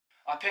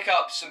I pick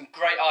up some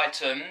great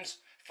items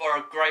for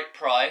a great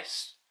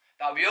price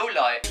that we all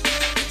like.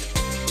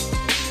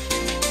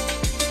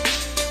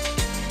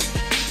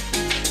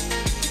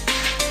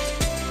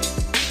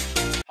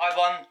 Hi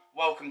everyone,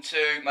 welcome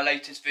to my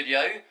latest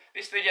video.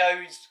 This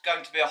video is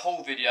going to be a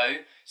haul video,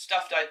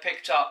 stuff that I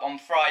picked up on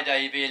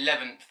Friday the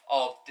 11th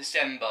of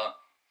December.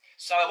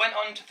 So I went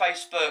on to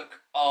Facebook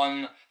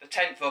on the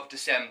 10th of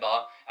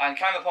December and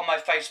came up on my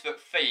Facebook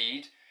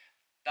feed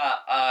that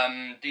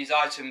these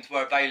items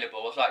were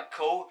available. I was like,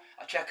 cool,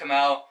 I'll check them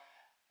out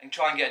and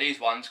try and get these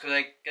ones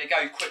because they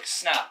go quick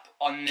snap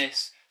on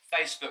this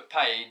Facebook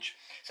page.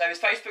 So this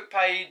Facebook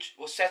page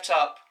was set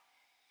up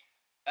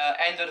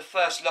end of the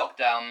first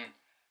lockdown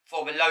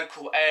for the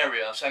local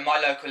area, so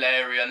my local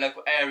area,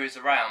 local areas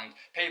around,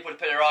 people to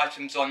put their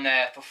items on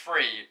there for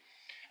free,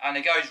 and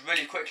it goes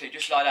really quickly,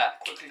 just like that,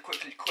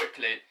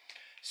 quickly.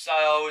 So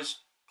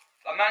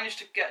I managed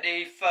to get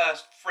the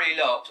first 3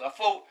 lots. I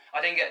thought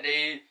I didn't get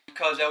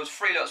because there was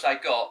 3 lots I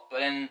got, but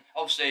then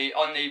obviously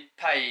on the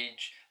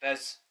page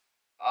there's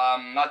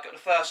I got the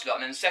first lot,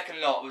 and then the second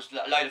lot was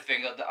a load of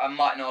things that I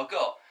might not have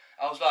got.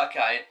 I was like,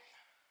 okay.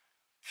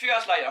 A few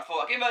hours later I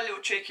thought I'd give her a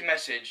little cheeky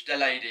message, the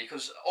lady,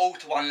 because all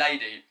to one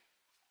lady.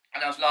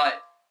 And I was like,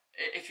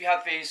 if you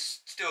have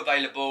these still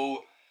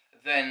available,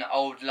 then I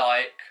would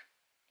like,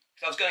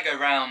 because I was going to go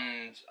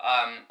round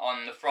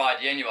on the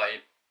Friday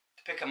anyway,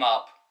 to pick them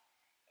up.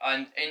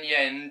 And in the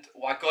end,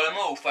 well, I got them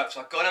all, folks,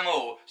 I got them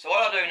all. So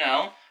what I'll do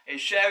now is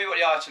share with you what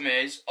the item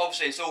is.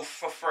 Obviously it's all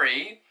for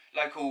free,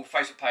 local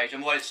Facebook page,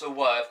 and what it's all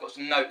worth. I've got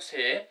some notes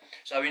here,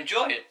 so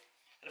enjoy it.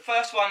 The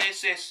first one is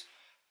this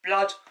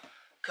blood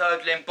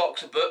curdling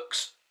box of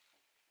books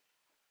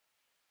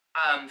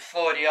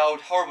for the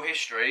old horrible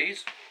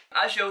histories.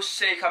 As you'll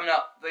see coming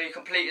up, the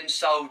complete and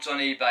solds on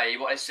eBay,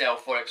 what they sell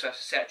for,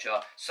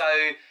 etc. So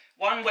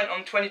one went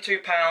on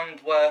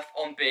 £22 worth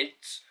on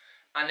bids,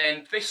 and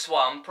then this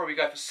one probably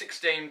go for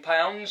 £16.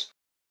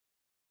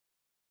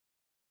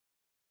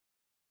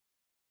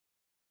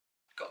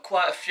 Got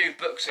quite a few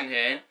books in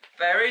here.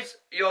 There is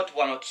the odd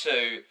one or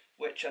two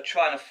which I'm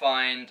trying to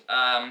find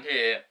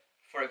here.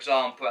 For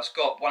example, that's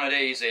got one of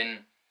these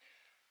in.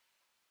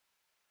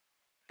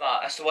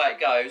 But that's the way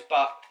it goes,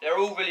 but they're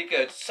all really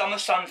good. Some are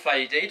sun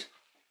faded,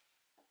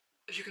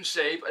 as you can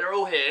see, but they're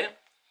all here.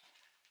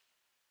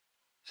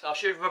 So I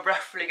should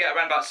roughly get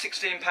around about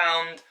 £16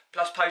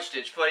 plus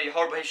postage for the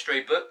horrible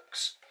history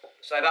books.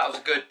 So that was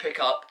a good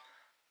pickup.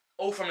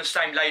 All from the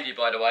same lady,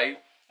 by the way.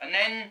 And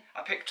then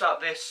I picked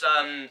up this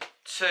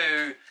 2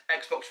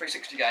 Xbox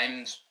 360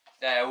 games.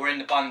 There were in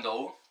the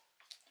bundle.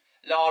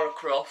 Lara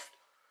Croft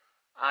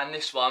and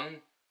this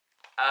one,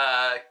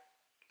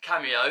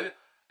 Cameo.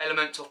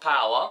 Elements of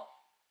Power.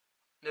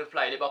 Never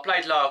played it, but I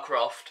played Lara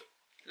Croft.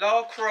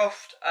 Lara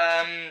Croft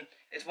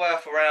is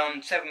worth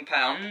around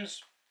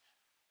 £7.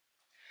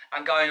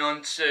 And going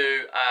on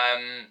to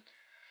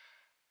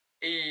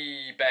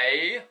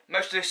eBay.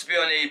 Most of this will be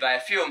on eBay,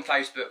 a few on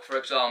Facebook for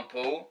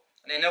example.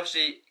 And then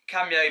obviously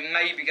Cameo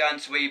may be going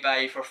to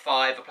eBay for a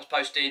 £5 plus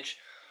postage,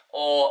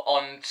 or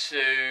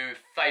onto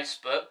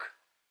Facebook.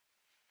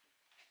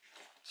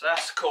 So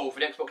that's cool for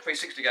the Xbox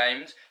 360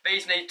 games.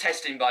 These need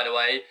testing, by the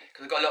way,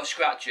 because I've got a lot of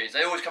scratches.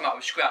 They always come up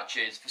with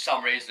scratches for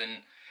some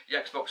reason, the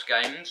Xbox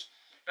games.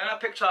 Then I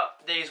picked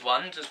up these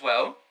ones as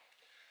well,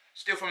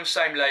 still from the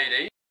same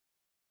lady.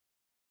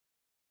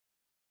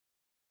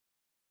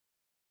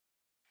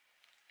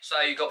 So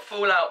you've got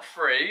Fallout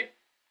 3,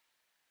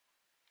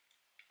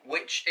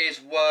 which is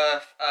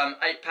worth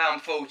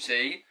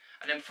 £8.40,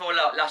 and then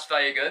Fallout Las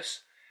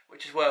Vegas,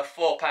 which is worth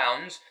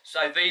 £4.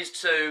 So these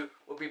two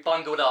will be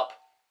bundled up.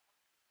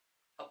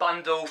 A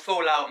bundle,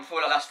 Fallout and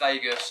Fallout Las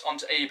Vegas,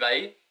 onto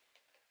eBay.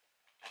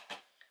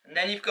 And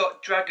then you've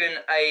got Dragon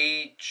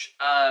Age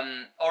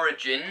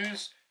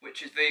Origins,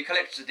 which is the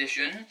collector's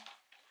edition,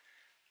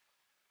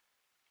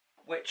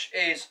 which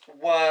is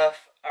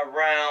worth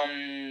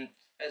around,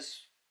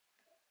 as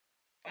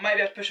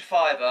maybe I'd push a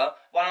 £5,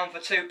 one on for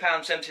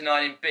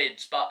 £2.79 in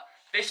bids. But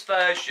this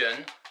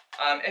version,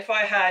 if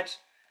I had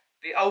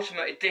the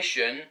Ultimate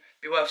Edition,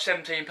 it'd be worth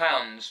 £17.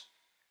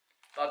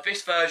 But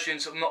this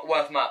version's not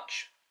worth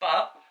much.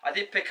 But I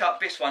did pick up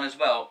this one as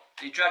well,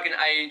 the Dragon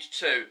Age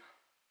 2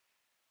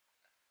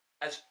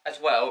 as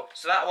well.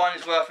 So that one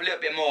is worth a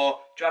little bit more,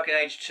 Dragon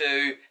Age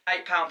 2,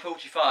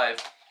 £8.45.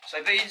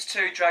 So these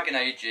 2 Dragon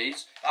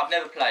Ages I've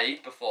never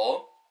played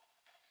before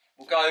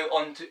will go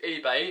onto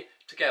eBay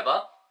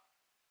together.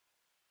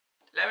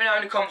 Let me know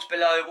in the comments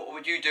below, what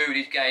would you do with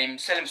these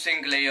games? Sell them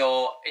singly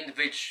or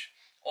individual,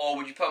 or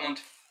would you put them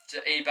onto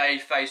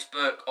eBay,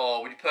 Facebook,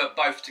 or would you put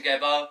both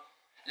together?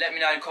 Let me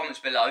know in the comments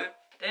below.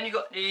 Then you've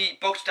got the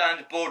bog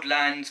standard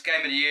Borderlands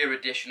Game of the Year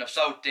edition. I've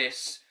sold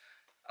this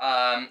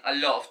a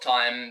lot of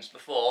times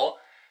before.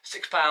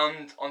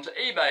 £6 onto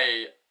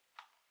eBay.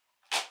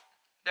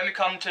 Then we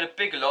come to the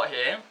bigger lot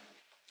here,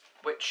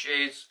 which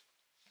is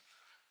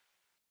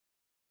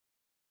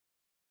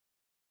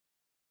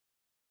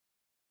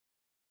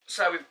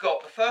So we've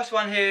got, the first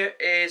one here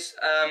is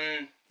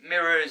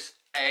Mirror's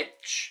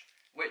Edge,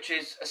 which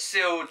is a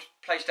sealed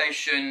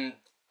PlayStation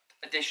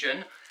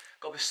edition.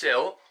 got the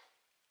seal.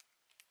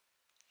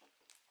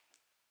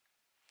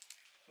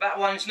 That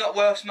one's not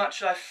worth as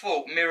much as I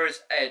thought,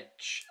 Mirror's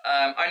Edge.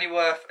 Only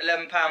worth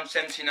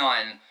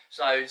 £11.79.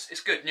 So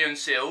it's good, new and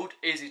sealed,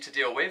 easy to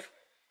deal with.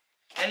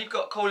 Then you've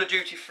got Call of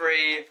Duty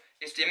 3,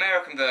 it's the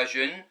American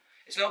version.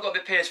 It's not got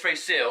the PS3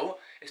 seal,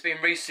 it's been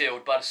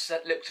resealed by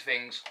the looks of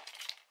things.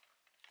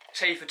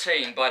 T for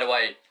teen, by the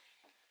way.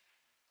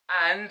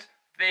 And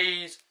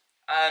these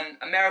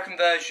American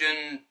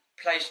version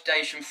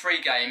PlayStation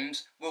 3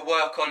 games will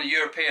work on the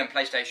European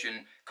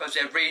PlayStation because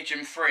they're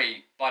region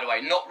free, by the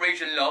way. Not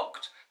region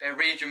locked, they're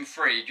region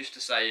free, just to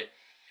say.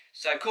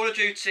 So Call of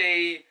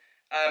Duty,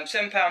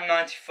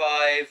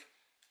 £7.95.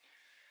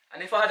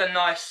 And if I had a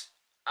nice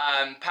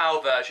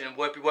PAL version, it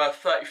would be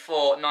worth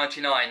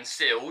 £34.99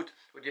 sealed,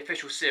 with the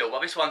official seal.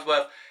 Well, this one's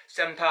worth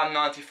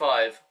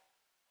 £7.95.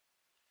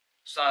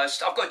 So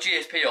I've got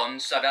GSP on,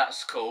 so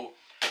that's cool.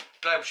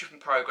 Global shipping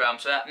program,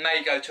 so that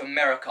may go to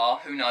America,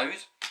 who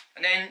knows.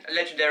 And then a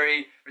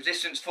legendary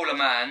Resistance Fallen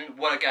Man,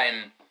 what a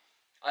game.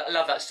 I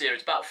love that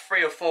series, about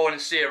 3 or 4 in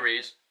the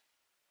series.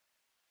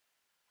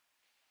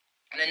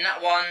 And then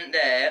that one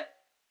there,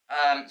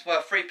 it's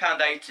worth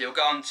 £3.80, it'll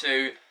go on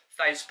to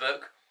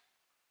Facebook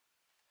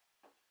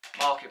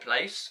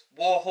Marketplace.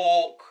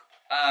 Warhawk,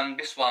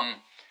 this one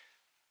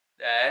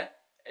there,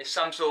 is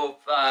some sort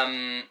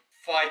of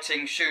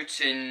fighting,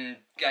 shooting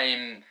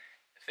game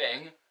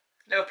thing.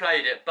 Never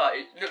played it, but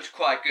it looks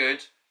quite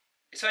good.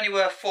 It's only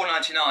worth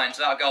 £4.99,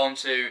 so that'll go on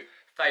to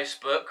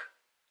Facebook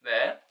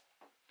there.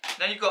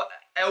 Then you've got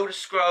Elder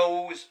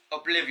Scrolls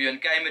Oblivion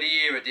Game of the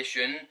Year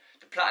edition,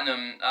 the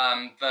Platinum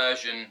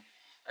version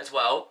as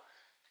well.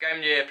 Game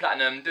of the Year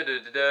Platinum.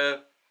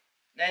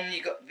 Then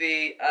you got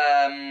the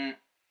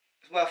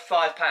it's worth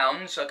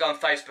 £5, so go on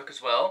Facebook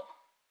as well.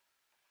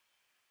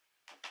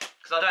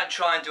 Because I don't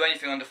try and do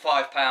anything under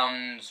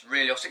 £5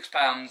 really, or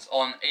 £6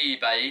 on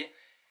eBay.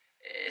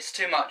 It's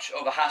too much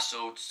of a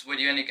hassle when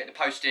you only get the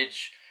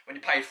postage when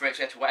you pay for it,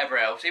 etc. Whatever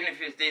else. Even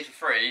if these are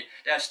free,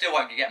 they still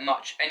won't get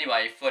much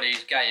anyway for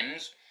these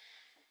games.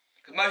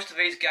 Because most of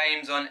these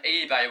games on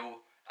eBay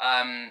will,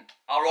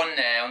 are on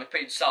there, on the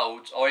being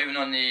sold, or even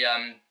on the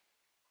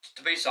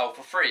to be sold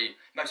for free.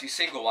 Mostly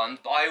single ones,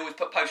 but I always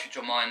put postage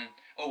on mine,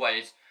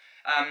 always.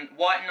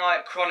 White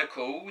Knight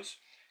Chronicles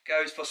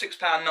goes for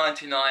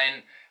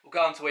 £6.99. We'll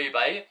go on to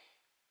eBay.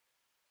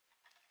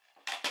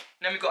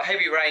 Then we've got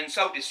Heavy Rain,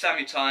 sold this so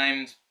many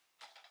times.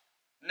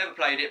 Never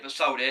played it, but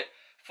sold it.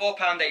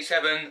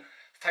 £4.87,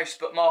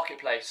 Facebook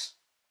Marketplace.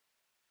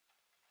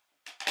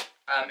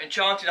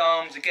 Enchanted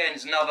Arms, again,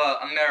 is another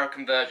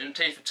American version,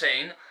 T for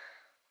teen.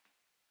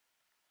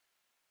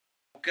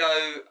 We'll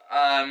go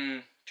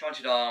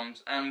Enchanted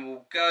Arms, and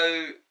we'll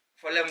go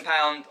for £11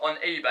 on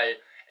eBay,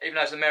 even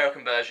though it's an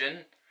American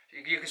version.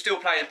 You can still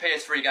play the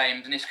PS3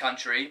 games in this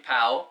country,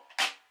 PAL.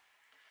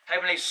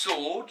 Heavenly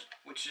Sword,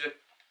 which is a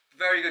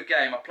very good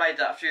game. I played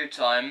that a few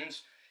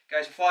times.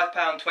 Goes for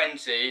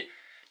 £5.20.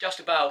 Just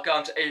about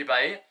going to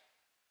eBay.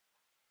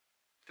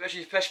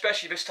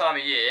 Especially this time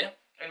of year.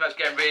 Even though it's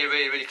getting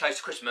really close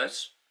to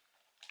Christmas.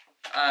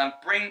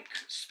 Brink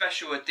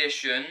Special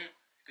Edition.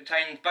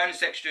 Contains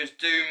bonus extras,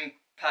 Doom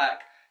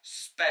Pack,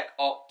 Spec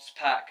Ops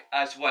Pack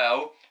as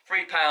well.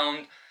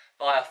 £3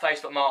 via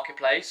Facebook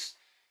Marketplace.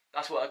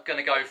 That's what I'm going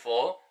to go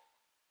for.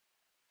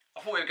 I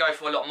thought we would go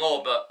for a lot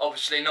more, but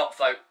obviously not,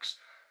 folks.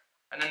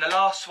 And then the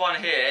last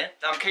one here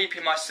that I'm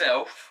keeping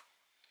myself,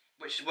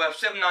 which is worth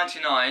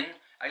 £7.99,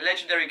 a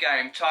legendary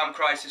game, Time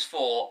Crisis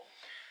 4.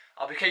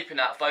 I'll be keeping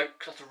that,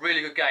 folks. That's a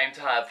really good game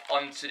to have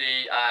onto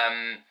the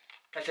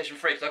PlayStation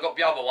 3, because I got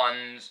the other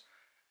ones,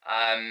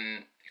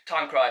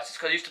 Time Crisis,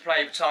 because I used to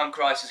play the Time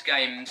Crisis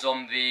games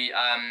on the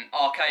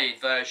arcade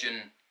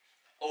version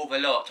all the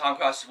lot. Time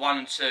Crisis 1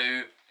 and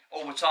 2,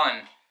 all the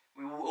time.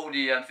 With all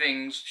the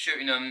things,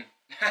 shooting them.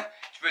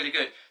 It's really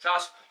good. So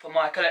that's for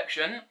my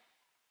collection.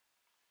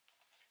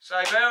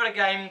 So there are the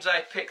games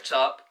I picked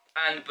up,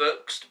 and the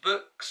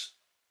books,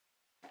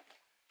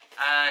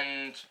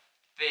 and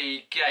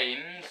the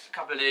games, a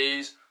couple of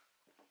these,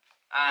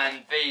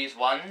 and these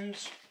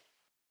ones.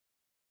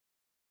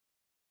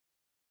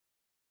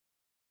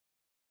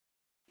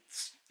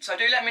 So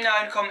do let me know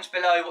in the comments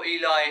below what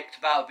you liked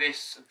about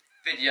this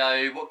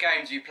video, what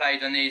games you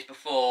played on these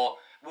before.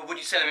 Would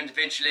you sell them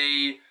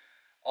individually,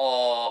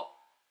 or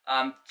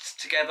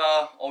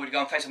together, or would you go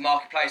on Facebook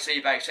Marketplace,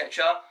 eBay,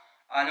 etc.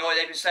 And all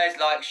I can say is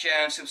like,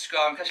 share and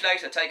subscribe, and catch you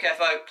later. Take care,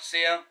 folks.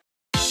 See ya.